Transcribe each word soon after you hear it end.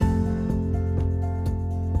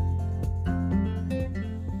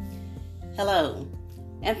Hello,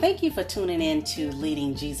 and thank you for tuning in to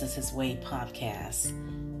Leading Jesus His Way podcast.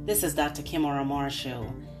 This is Dr. Kimora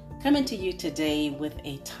Marshall coming to you today with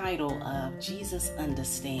a title of Jesus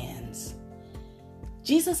Understands.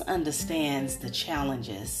 Jesus understands the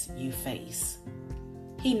challenges you face.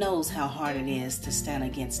 He knows how hard it is to stand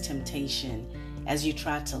against temptation as you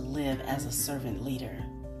try to live as a servant leader.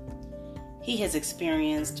 He has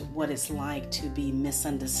experienced what it's like to be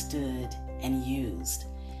misunderstood and used.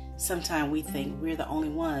 Sometimes we think we're the only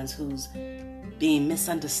ones who's being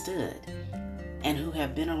misunderstood and who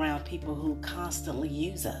have been around people who constantly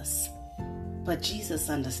use us. But Jesus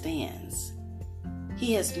understands.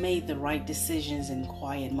 He has made the right decisions in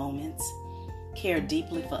quiet moments, cared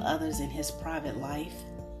deeply for others in his private life,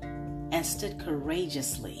 and stood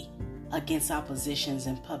courageously against oppositions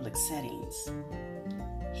in public settings.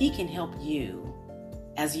 He can help you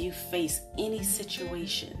as you face any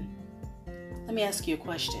situation. Let me ask you a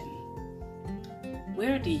question.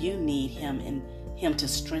 Where do you need him to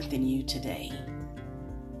strengthen you today?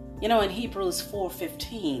 In Hebrews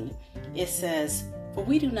 4:15, it says, "For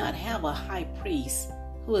we do not have a high priest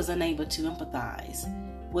who is unable to empathize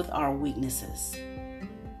with our weaknesses,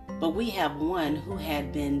 but we have one who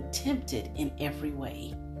had been tempted in every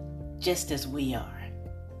way, just as we are,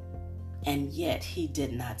 and yet he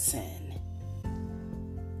did not sin."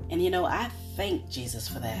 And I thank Jesus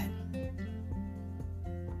for that.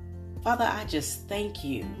 Father, I just thank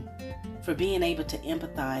you for being able to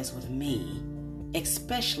empathize with me,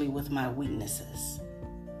 especially with my weaknesses.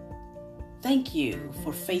 Thank you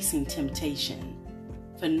for facing temptation,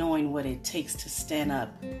 for knowing what it takes to stand up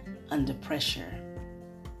under pressure,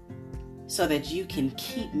 so that you can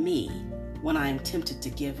keep me when I am tempted to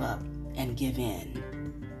give up and give in.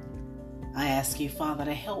 I ask you, Father,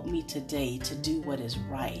 to help me today to do what is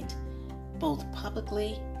right, both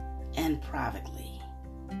publicly and privately.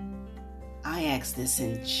 I ask this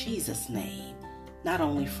in Jesus' name, not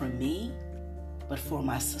only for me, but for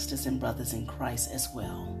my sisters and brothers in Christ as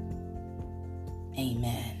well.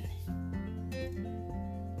 Amen.